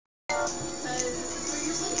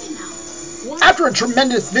After a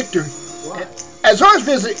tremendous victory, as our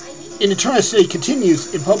visit in Eterna City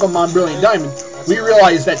continues in Pokemon Brilliant Diamond, we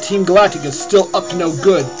realize that Team Galactic is still up to no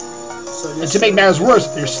good. And to make matters worse,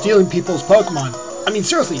 they're stealing people's Pokemon. I mean,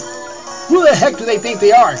 seriously, who the heck do they think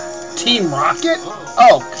they are? Team Rocket?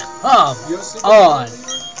 Oh, come on.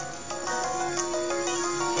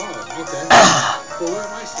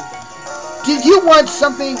 Did you want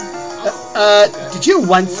something? Did you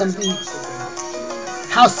want something?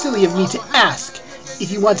 How silly of me to ask.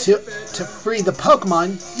 If you want to free the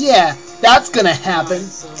Pokemon, yeah, that's gonna happen.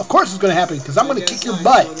 Of course it's gonna happen, because I'm gonna kick your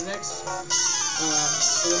butt.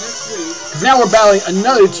 Because now we're battling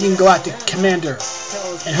another Team Galactic commander.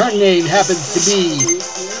 And her name happens to be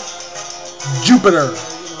Jupiter.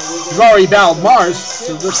 We've already battled Mars,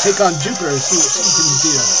 so let's take on Jupiter and see what she can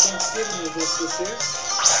do.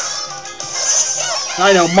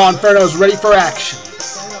 I know, Monferno's ready for action.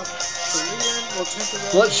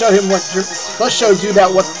 So let's show him let's show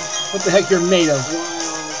Zubat what the heck you're made of.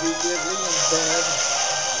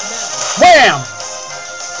 Wham!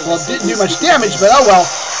 Well, it didn't do much damage, but oh well.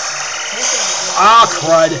 Ah,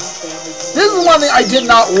 crud. This is one thing I did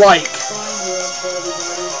not like.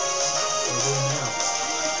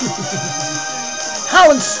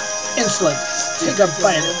 How insolent. Take a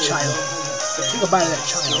bite of that child. Take a bite of that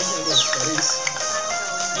child.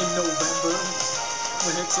 In November,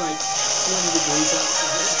 when it's like 20 degrees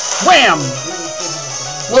outside. Wham!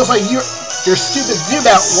 Looks like your stupid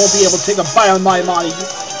Zubat won't be able to take a bite of my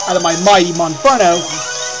out of my mighty Monferno.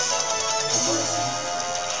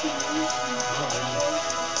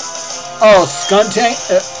 Oh, Skuntank?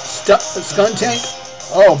 Skuntank?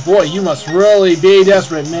 Oh boy, you must really be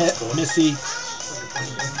desperate, Missy.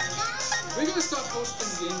 We're gonna stop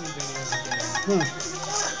posting gaming videos again.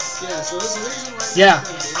 Yeah, so there's a reason why. Yeah.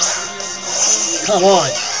 Come on.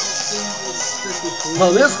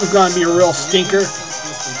 Well, this is gonna be a real stinker.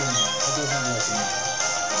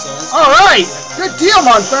 Alright! Good deal,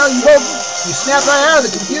 Monferno. You snapped right out of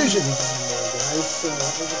the confusion.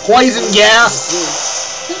 Poison gas.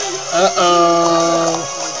 Uh-oh.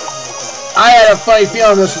 I had a funny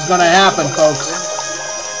feeling this was going to happen, folks.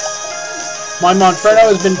 My Monferno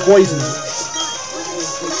has been poisoned.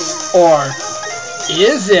 Or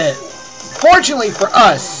is it? Fortunately for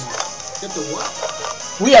us,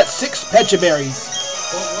 we had 6 Pecha Berries,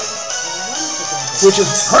 which is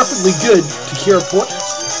perfectly good to cure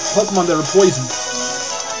Pokemon that are poisoned.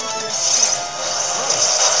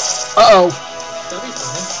 Uh-oh.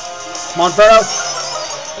 Monferno,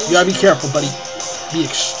 you gotta be careful, buddy. Be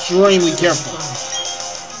extremely careful.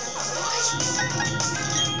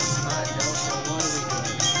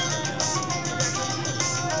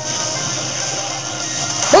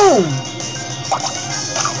 Boom!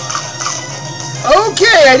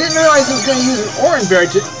 Okay, I didn't realize he was going to use an Orange Berry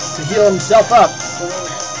to heal himself up.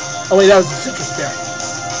 Oh wait, that was a Citrus Berry.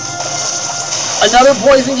 Another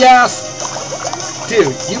poison gas?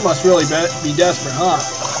 Dude, you must really be desperate, huh?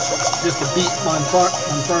 Just to beat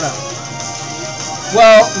Monferno.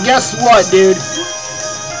 Well, guess what, dude?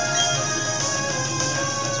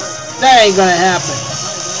 That ain't gonna happen.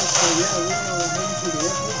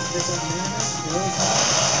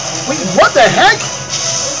 Wait, what the heck?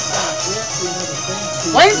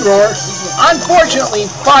 Flamethrower? Unfortunately,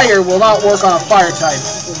 fire will not work on a fire type.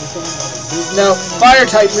 No, fire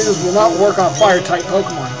type moves will not work on a fire type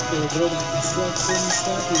Pokemon.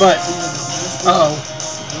 But, uh-oh.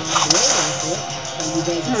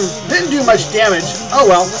 Didn't do much damage. Oh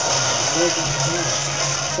well.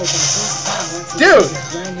 Dude!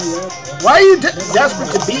 Why are you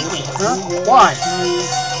desperate to beat me? Huh? Why?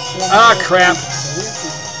 Ah, crap.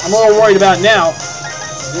 I'm a little worried about it now.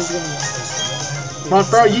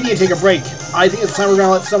 Monferno, you need to take a break. I think it's time we're going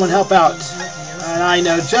to let someone help out. And I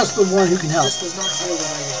know just the one who can help.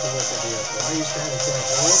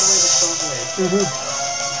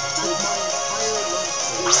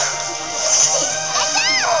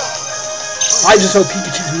 I just hope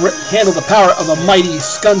Pikachu can handle the power of a mighty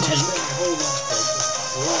Skuntank.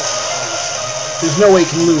 There's no way he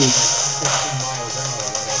can lose.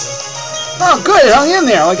 Oh, good! It hung in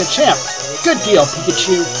there like a champ. Good deal,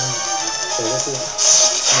 Pikachu.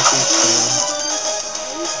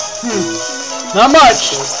 Not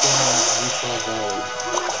much.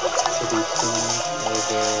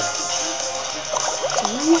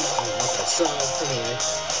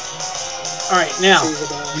 Alright, now,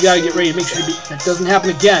 you gotta get ready to make sure that doesn't happen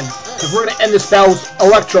again. Because we're gonna end this battle with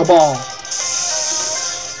Electro Ball.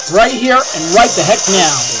 Right here and right the heck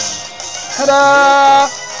now. Ta-da!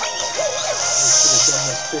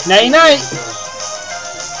 Nighty-night!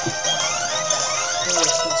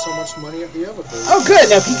 so much money at the other base. Oh, good.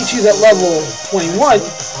 Now Pikachu's at level 21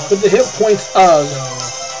 with the hit points of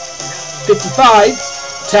 55,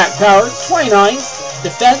 attack power 29,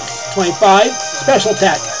 defense 25, special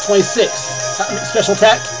attack 26, special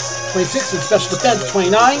attack 26 and special defense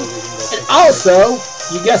 29, and also,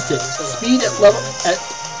 you guessed it, speed at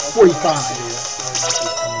 45.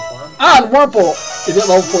 And Wurmple is at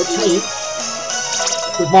level 14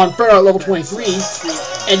 with Monferno at level 23,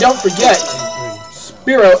 and don't forget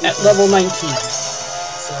Spearow at level 19.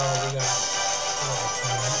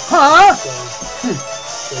 Huh?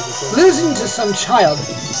 Losing to some child,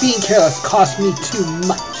 being careless, cost me too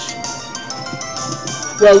much.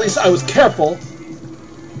 Well, at least I was careful.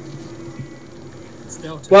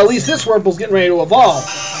 Well, at least this Wurmple's getting ready to evolve.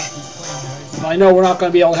 But I know we're not going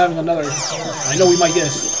to be able to have another... I know we might get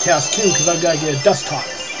a Cascoon because I've got to get a Dustox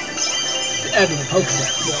to add to the Pokédex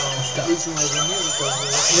and stuff. Let's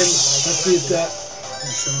see if that...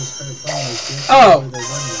 Oh!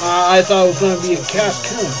 I thought it was going to be a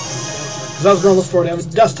Cascoon. Because I was going to look forward to having a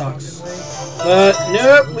Dustox. But,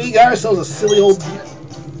 nope, we got ourselves a silly old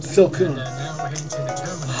Silcoon.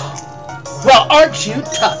 Well, aren't you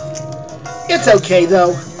tough? It's okay,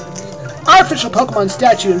 though. Our official Pokemon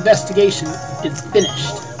statue investigation is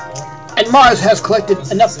finished. And Mars has collected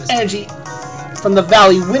enough energy from the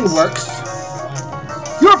Valley Windworks.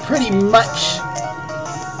 We're pretty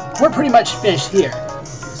much finished here.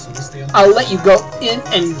 I'll let you go in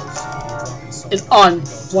and on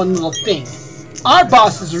one little thing. Our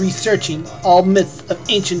boss is researching all myths of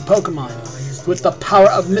ancient Pokemon with the power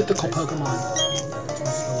of mythical Pokemon.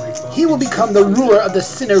 He will become the ruler of the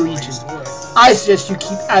Sinnoh region. I suggest you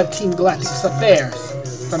keep out of Team Galactic's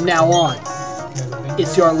affairs from now on.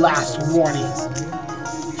 It's your last warning.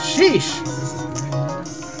 Sheesh.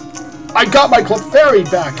 I got my Clefairy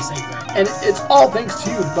back, and it's all thanks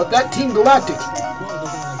to you, but that Team Galactic,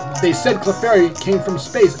 they said Clefairy came from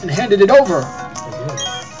space and handed it over.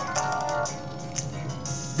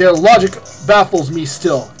 Their logic baffles me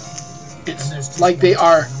still. It's like they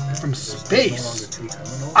are from space.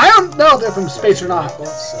 I don't know if they're from space or not.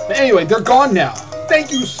 But anyway, they're gone now.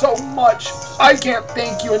 Thank you so much. I can't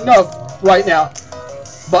thank you enough right now.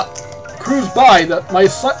 But cruise by my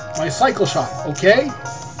cycle shop, okay?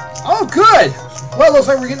 Oh, good. Well, looks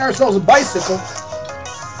like we're getting ourselves a bicycle.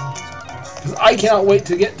 Because I cannot wait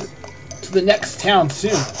to get to the next town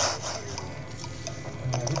soon.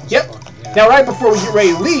 Yep. Now, right before we get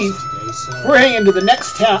ready to leave, we're heading into the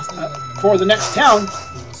next town. For the next town,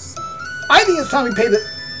 I think it's time we pay the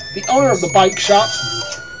owner of the bike shop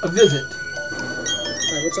a visit.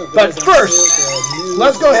 But first,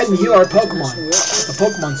 let's go ahead and heal our Pokemon at the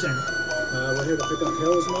Pokemon Center. We're here to pick up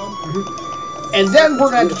Hills, Mom. And then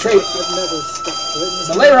we're going to trade.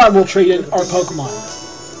 So later on, we'll trade in our Pokemon.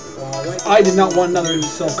 I did not want another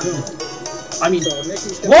Silcoon. I mean,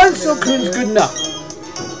 one Silcoon is good enough.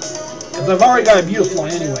 Because I've already got a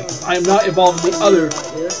Beautifly anyway. I am not evolving the other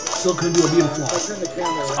Silcoon to a Beautifly.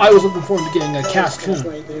 So I was looking forward to getting a Cascoon.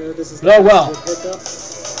 But oh well.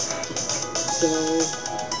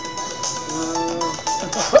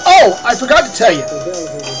 But oh, I forgot to tell you.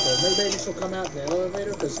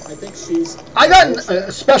 I got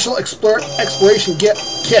a special exploration kit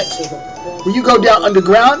where you go down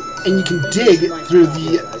underground and you can dig through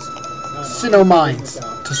the Sinnoh mines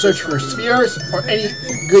to search for spheres or any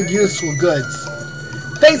good useful goods.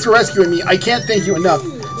 Thanks for rescuing me. I can't thank you enough.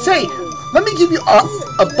 Say, let me give you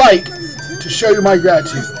a bike to show you my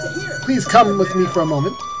gratitude. Please come with me for a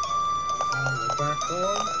moment.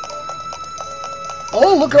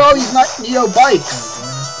 Oh, look at all these Neo bikes.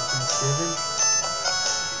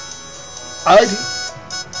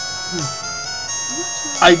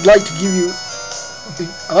 I'd like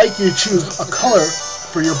you to choose a color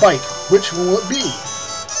for your bike. Which one will it be?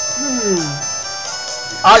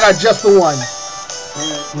 I got just the one.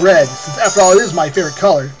 Red, since after all it is my favorite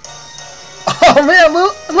color. Oh man,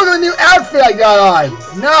 look at the new outfit I got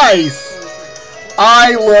on. Nice.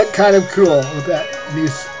 I look kind of cool with that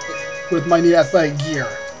with my new athletic gear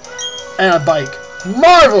and a bike.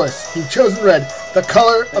 Marvelous! You've chosen red, the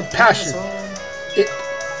color of passion. It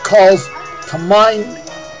calls to mind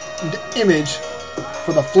the image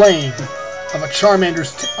for the flame of a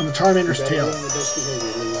Charmander's tail.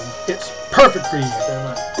 It's perfect for you.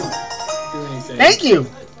 Thank you.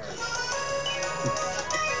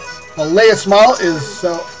 The latest model is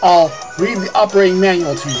so I'll read the operating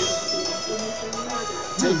manual to you.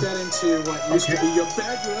 Take that into what used to be your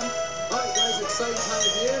bedroom. Alright guys, exciting time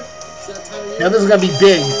of year. It's that time of year. Now this is gonna be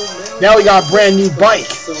big. Now we got a brand new bike.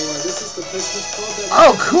 So this is the Christmas club that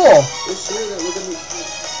oh, cool. this year that we're gonna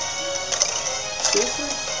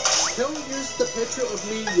seriously? He'll use the picture of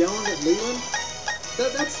me yelling at Leland?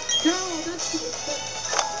 That's Carol.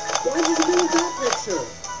 Why did you do that picture?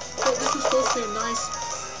 Hey, this is supposed to be a nice,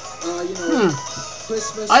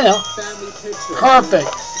 Christmas family picture.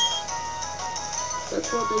 Perfect.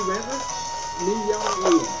 That's what they rendered? Me yelling at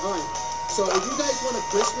Leland. Alright, so if you guys want a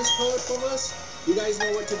Christmas card from us, you guys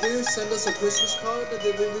know what to do. Send us a Christmas card.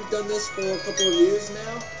 We've done this for a couple of years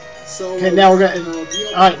now. So, okay, now we're gonna.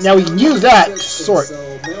 Alright, now we can use that to sort. So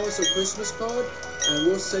mail us a Christmas card, and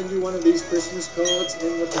we'll send you one of these Christmas cards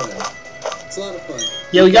in return. It's a lot of fun.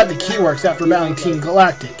 Yeah, we got the keyworks after battling Team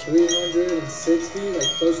Galactic. 360, like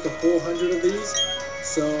close to 400 of these.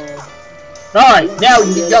 So. Alright, now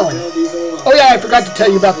we can get going. Oh yeah, I forgot to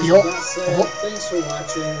tell you about the whole... Thanks for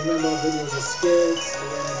watching. Remember, our videos are skits.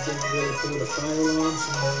 Leland didn't really pull the fire alarm.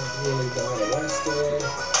 She never really got arrested.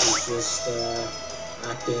 He's just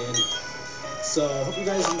acting. So, hope you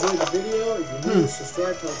guys enjoyed the video. If you're new,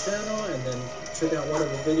 subscribe to our channel, and then check out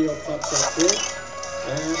whatever video pops up here.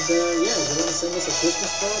 And yeah, if you want to send us a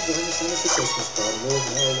Christmas card, go ahead and send us a Christmas card. We'll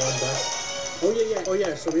one back. Oh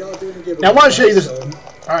yeah. So we all doing a giveaway. Now I want to show you this.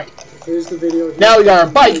 Alright. Here's the video. Now we got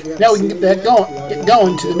our bike. Now we can get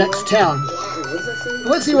going to the next town.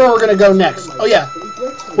 Let's see where we're going to go next. Oh yeah.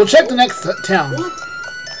 We'll check the next town.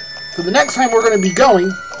 So the next time we're going to be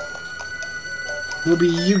going will be,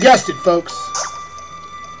 you guessed it, folks.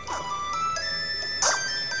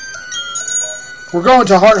 We're going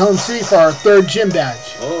to Hearthome City for our 3rd gym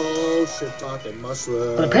badge. Oh, shit talking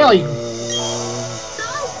mushroom. But apparently...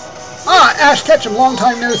 Ash Ketchum, long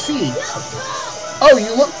time no see. Oh,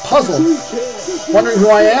 you look puzzled. Wondering who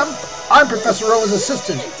I am? I'm Professor Rowan's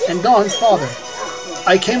assistant and Dawn's father.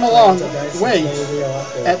 I came a long way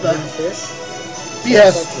at the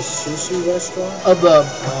behest of the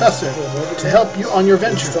professor to help you on your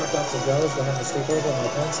venture. Okay.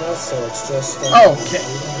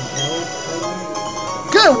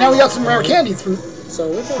 Good, now we got some rare candies from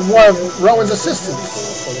one of Rowan's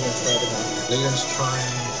assistants. Leland's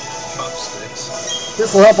trying chopsticks.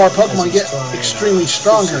 This will help our Pokemon get extremely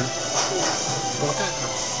stronger.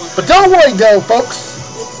 But don't worry though, folks.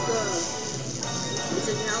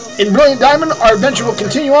 In Brilliant Diamond, our adventure will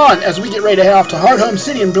continue on as we get ready to head off to Hearthome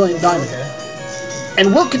City in Brilliant Diamond.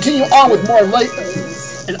 And we'll continue on with more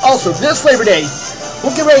and also this Labor Day,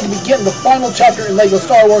 we'll get ready to begin the final chapter in LEGO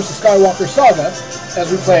Star Wars The Skywalker Saga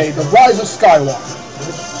as we play The Rise of Skywalker.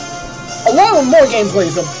 Along with more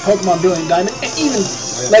gameplays of Pokemon Brilliant Diamond and even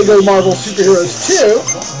LEGO Marvel Superheroes 2,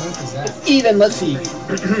 and even, let's see,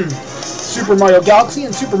 Super Mario Galaxy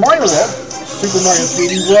and Super Mario World, Super Mario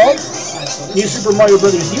 3D World, New Super Mario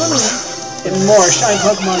Bros. U and Me, and more Shine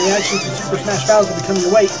Pokemon reactions and Super Smash Battles will be coming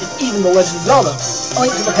your way, and even The Legend of Zelda, A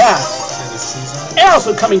Link to the Past. And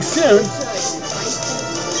also coming soon,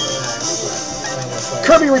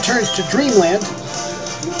 Kirby returns to Dreamland,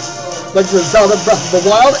 Legend of Zelda Breath of the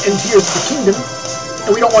Wild, and Tears of the Kingdom.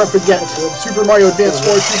 And we don't want to forget Super Mario Advance 4,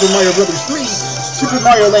 Super Mario Bros. 3, Super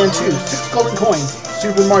Mario Land 2, 6 golden coins,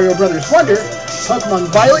 Super Mario Bros. Wonder, Pokemon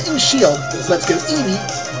Violet and Shield, Let's Go Eevee,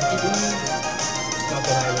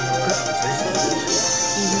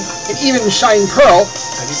 and even Shining Pearl,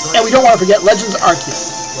 and we don't want to forget Legends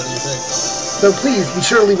Arceus. What do you think? So please be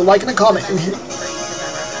sure to leave a like and a comment, and leave a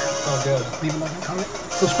like and a comment,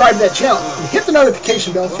 subscribe to that channel, and hit the notification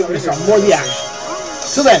bell so you don't miss out more of the action.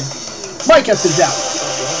 Till then, Mike F is out.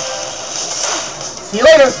 See you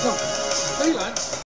later.